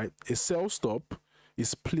 right? A sell stop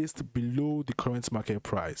is placed below the current market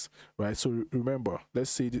price, right? So remember, let's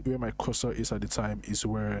say where my cursor is at the time is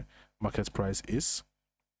where market price is,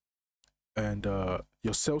 and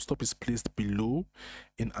your sell stop is placed below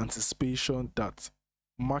in anticipation that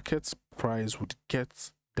market price would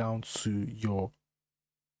get down to your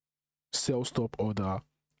sell stop order,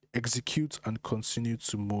 execute, and continue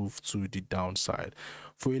to move to the downside.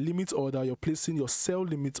 For a limit order, you're placing your sell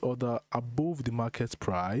limit order above the market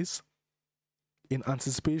price in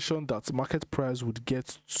anticipation that market price would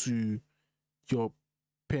get to your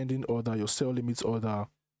pending order, your sell limit order,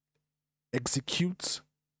 execute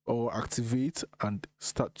or activate, and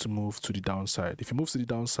start to move to the downside. If you move to the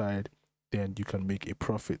downside, then you can make a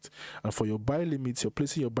profit. And for your buy limits, you're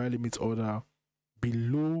placing your buy limit order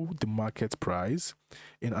below the market price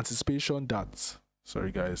in anticipation that,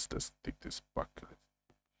 sorry guys, let's take this back.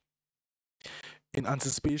 In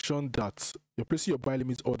anticipation that you're placing your buy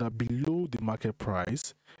limit order below the market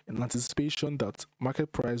price in anticipation that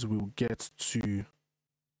market price will get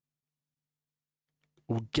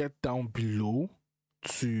down below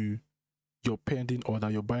to your pending order,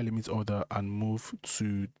 your buy limit order, and move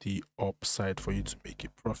to the upside for you to make a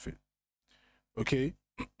profit. Okay.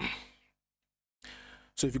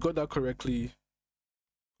 So if you got that correctly,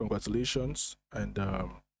 congratulations. And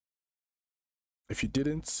if you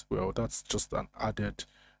didn't, well, that's just an added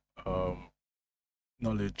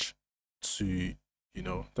knowledge to,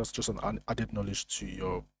 that's just an added knowledge to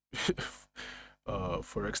your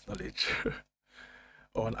forex knowledge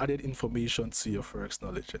or an added information to your forex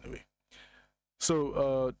knowledge anyway.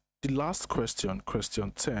 So the last question,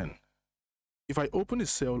 question 10. If I open a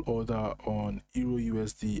sell order on Euro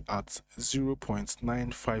USD at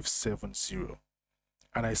 0.9570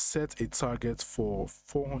 and I set a target for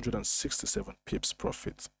 467 pips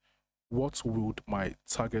profit, what would my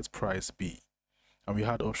target price be? And we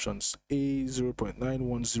had options A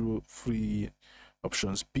 0.9103,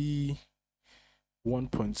 options B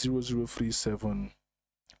 1.0037,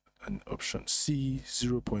 and option C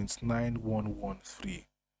 0.9113.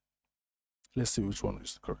 Let's see which one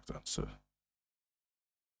is the correct answer.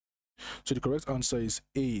 So the correct answer is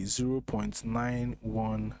A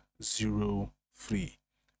 0.9103,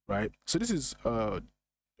 right? So this is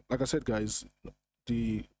like I said, guys,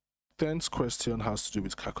 the 10th question has to do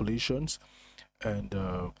with calculations, and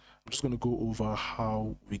I'm just going to go over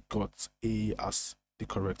how we got A as the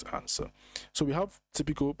correct answer. So we have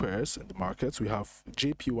typical pairs in the markets. We have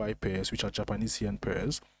JPY pairs, which are Japanese yen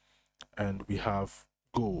pairs, and we have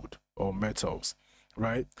gold or metals,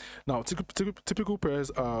 right? Now typical pairs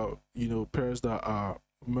are, you know, pairs that are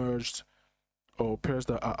merged or pairs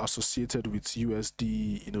that are associated with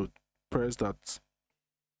USD, you know, pairs that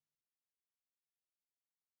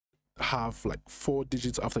have like 4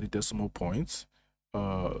 digits after the decimal point,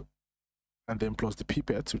 and then plus the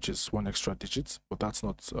pipette, which is 1 extra digit, but that's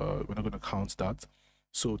not we're not going to count that.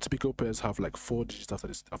 So typical pairs have like 4 digits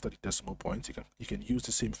after the decimal point. You can use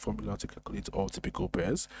the same formula to calculate all typical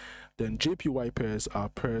pairs. Then JPY pairs are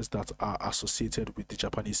pairs that are associated with the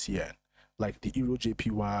Japanese yen, like the Euro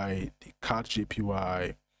JPY, the CAD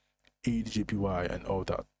JPY, AED JPY, and all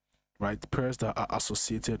that, right? The pairs that are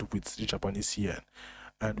associated with the Japanese yen.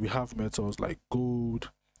 And we have metals like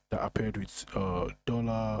gold that are paired with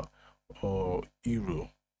dollar or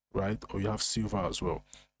euro, right? Or you have silver as well.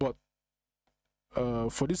 But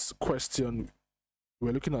for this question,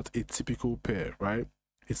 we're looking at a typical pair, right?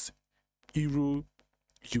 It's Euro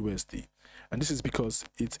USD, and this is because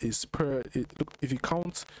it is look, if you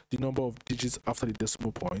count the number of digits after the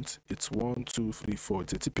decimal point, it's 1, 2, 3, 4.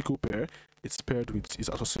 It's a typical pair. It's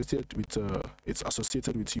associated with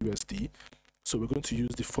USD. So we're going to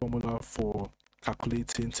use the formula for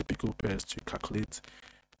calculating typical pairs to calculate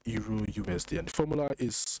Euro USD, and the formula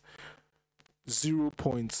is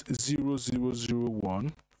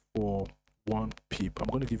 0.0001 for 1 pip. I'm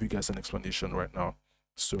going to give you guys an explanation right now,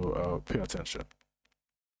 so pay attention.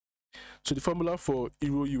 So the formula for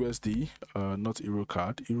Euro USD, not Euro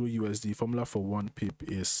CAD, Euro USD, formula for 1 pip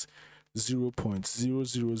is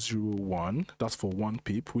 0.0001. That's for 1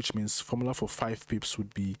 pip, which means formula for 5 pips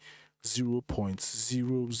would be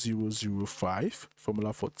 0.0005.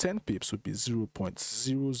 Formula for 10 pips would be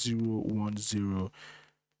 0.0010,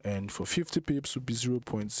 and for 50 pips would be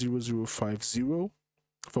 0.0050.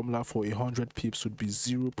 Formula for 100 pips would be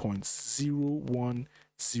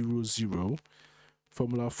 0.0100.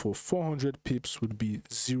 Formula for 400 pips would be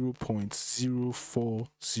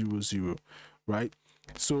 0.0400, right?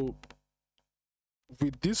 So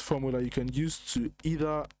with this formula, you can use to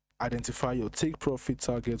either identify your take profit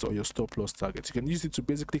targets or your stop loss targets. You can use it to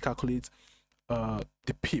basically calculate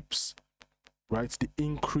the pips, right? The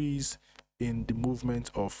increase in the movement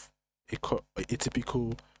of a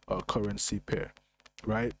typical currency pair,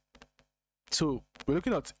 right? So we're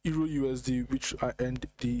looking at Euro USD, and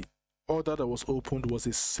the order that was opened was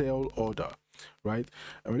a sell order, right?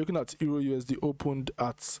 And we're looking at Euro USD opened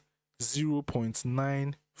at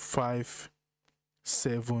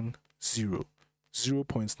 0.9570.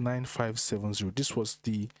 This was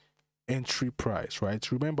the entry price,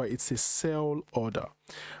 right? Remember, it's a sell order,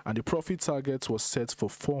 and the profit target was set for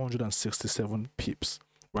 467 pips,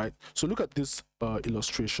 right? So look at this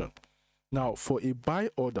illustration. Now, for a buy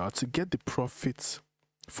order, to get the profit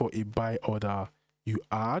for a buy order, you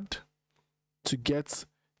add. To get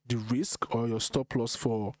the risk or your stop loss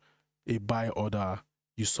for a buy order,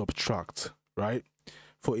 you subtract, right?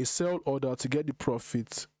 For a sell order, to get the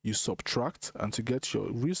profit, you subtract, and to get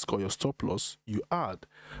your risk or your stop loss, you add.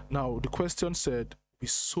 Now, the question said we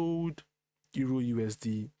sold Euro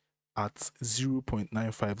USD at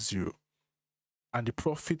 0.950, and the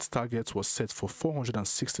profit target was set for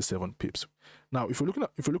 467 pips. Now, if you're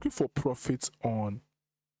looking for profits on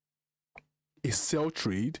a sell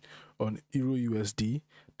trade on Euro USD,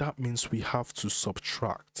 that means we have to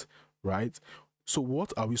subtract, right? So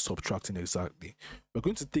what are we subtracting exactly? We're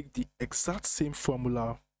going to take the exact same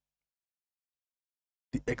formula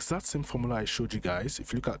I showed you guys.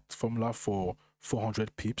 If you look at formula for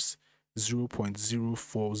 400 pips,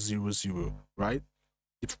 0.0400, right?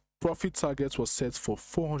 The profit target was set for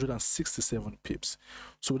 467 pips.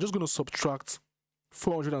 So we're just going to subtract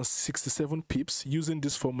 467 pips using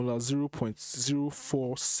this formula,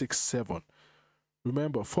 0.0467.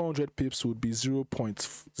 Remember, 400 pips would be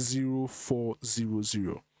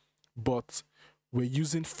 0.0400, but we're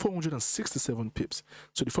using 467 pips.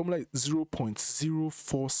 So the formula is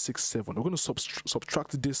 0.0467. We're going to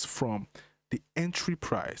subtract this from the entry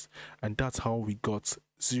price, and that's how we got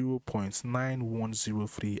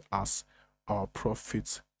 0.9103 as our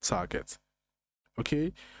profit target.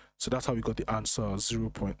 Okay, so that's how we got the answer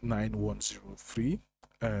 0.9103,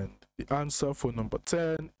 and the answer for number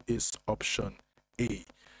 10 is option A.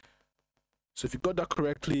 So if you got that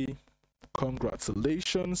correctly,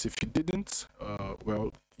 congratulations. If you didn't,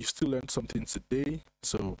 well, you still learned something today,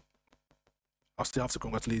 so I'll still have to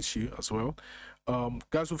congratulate you as well.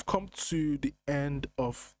 Guys, we've come to the end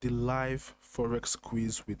of the live Forex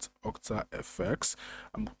quiz with OctaFX.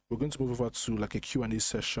 We're going to move over to like a Q&A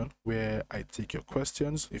session where I take your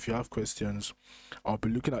questions. If you have questions, I'll be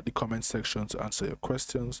looking at the comment section to answer your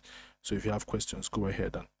questions. So if you have questions, go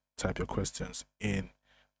ahead and type your questions in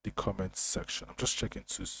the comments section. I'm just checking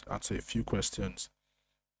to answer a few questions,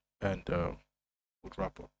 and we'll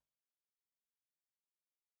wrap up.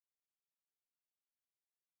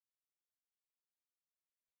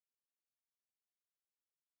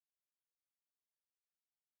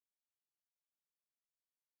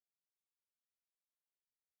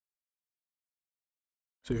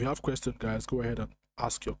 So if you have questions, guys, go ahead and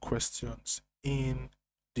ask your questions in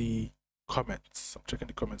the comments. I'm checking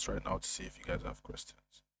the comments right now to see if you guys have questions.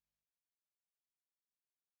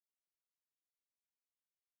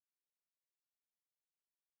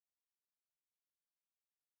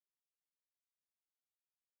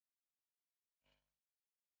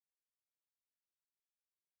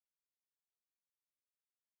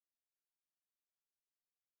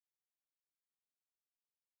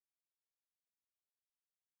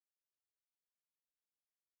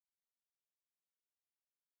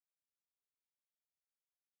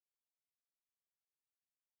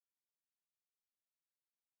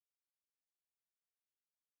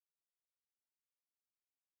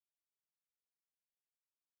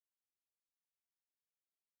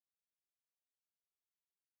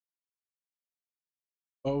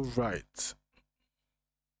 All right.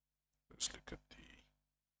 Let's look at the...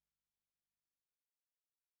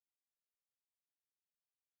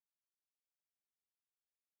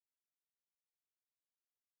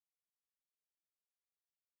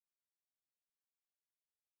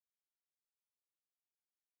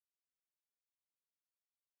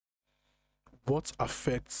 What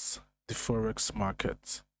affects the Forex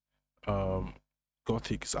market?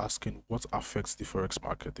 Gothic is asking what affects the Forex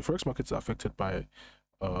market. The Forex market is affected by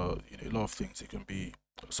a lot of things. It can be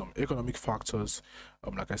some economic factors,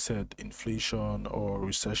 like I said, inflation or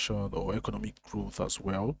recession or economic growth as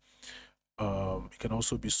well. It can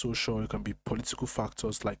also be social. It can be political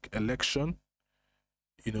factors like election.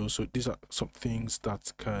 So these are some things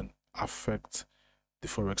that can affect the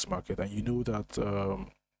Forex market. And you know that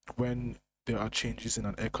when there are changes in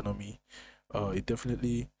an economy, it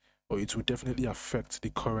will definitely affect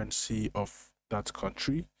the currency of that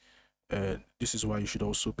country. And this is why you should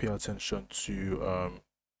also pay attention to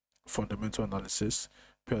fundamental analysis,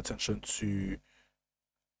 pay attention to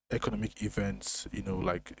economic events,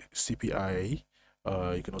 like CPI.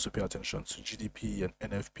 You can also pay attention to GDP and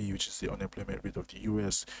NFP, which is the unemployment rate of the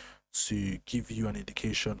US, to give you an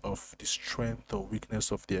indication of the strength or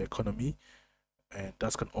weakness of the economy. And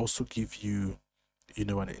that can also give you,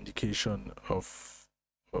 an indication of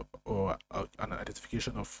or an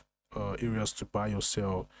identification of areas to buy or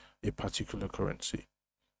sell a particular currency.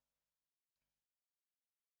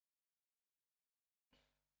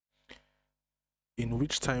 In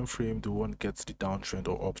which time frame do one get the downtrend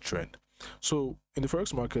or uptrend? So in the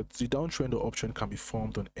Forex market, the downtrend or uptrend can be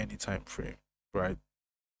formed on any time frame, right?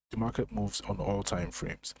 The market moves on all time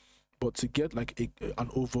frames. But to get like an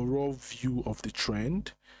overall view of the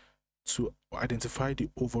trend, to identify the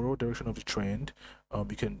overall direction of the trend,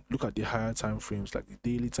 you can look at the higher time frames like the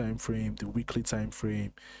daily time frame, the weekly time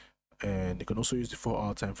frame, and you can also use the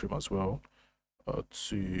 4-hour time frame as well,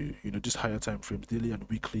 to just higher time frames, daily and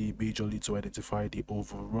weekly, majorly to identify the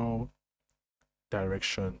overall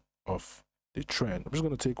direction of the trend. I'm just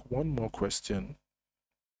going to take one more question,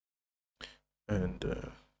 and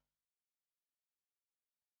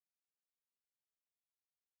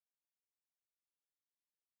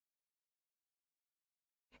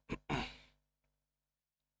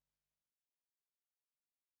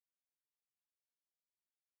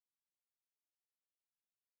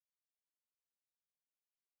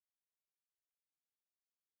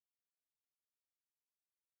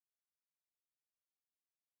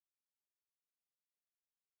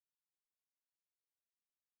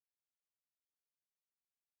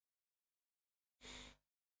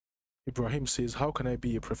Ibrahim says, how can I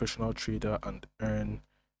be a professional trader and earn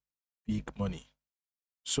big money?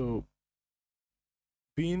 So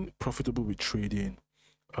being profitable with trading,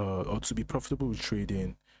 or to be profitable with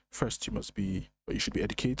trading, first you should be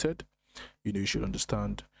educated. You should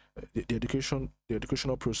understand the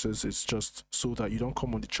educational process is just so that you don't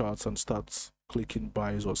come on the charts and start clicking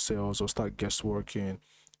buys or sells or start guessworking.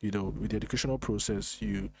 With the educational process,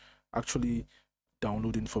 you actually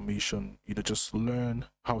download information, just learn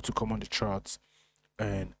how to come on the charts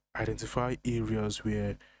and identify areas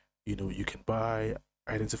where you can buy,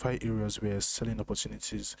 identify areas where selling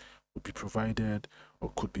opportunities would be provided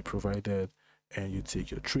or could be provided, and you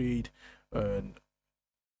take your trade. And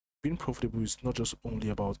being profitable is not just only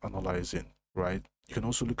about analyzing, right? You can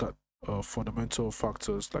also look at fundamental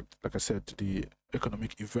factors like I said, the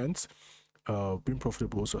economic events. Being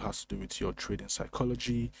profitable also has to do with your trading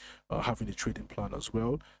psychology, having a trading plan as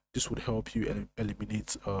well. This would help you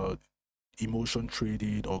eliminate emotion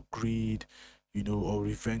trading or greed, or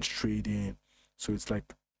revenge trading. So it's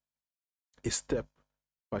like a step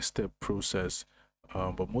by step process.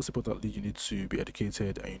 But most importantly, you need to be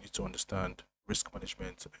educated and you need to understand risk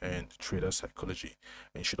management and trader psychology.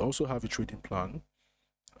 And you should also have a trading plan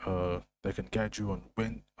that can guide you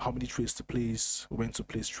on how many trades to place, when to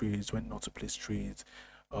place trades, when not to place trades.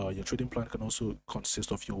 Your trading plan can also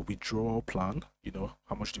consist of your withdrawal plan.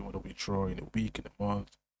 How much do you want to withdraw in a week, in a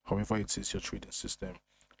month, however it is your trading system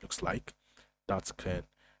looks like. That can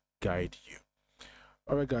guide you.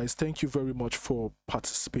 All right, guys, thank you very much for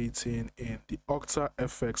participating in the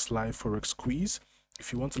OctaFX live Forex quiz.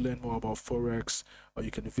 If you want to learn more about Forex, you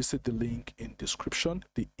can visit the link in description,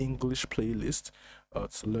 the English playlist,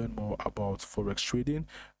 to learn more about Forex trading.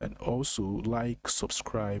 And also like,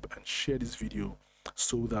 subscribe, and share this video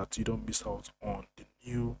so that you don't miss out on the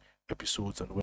new episodes and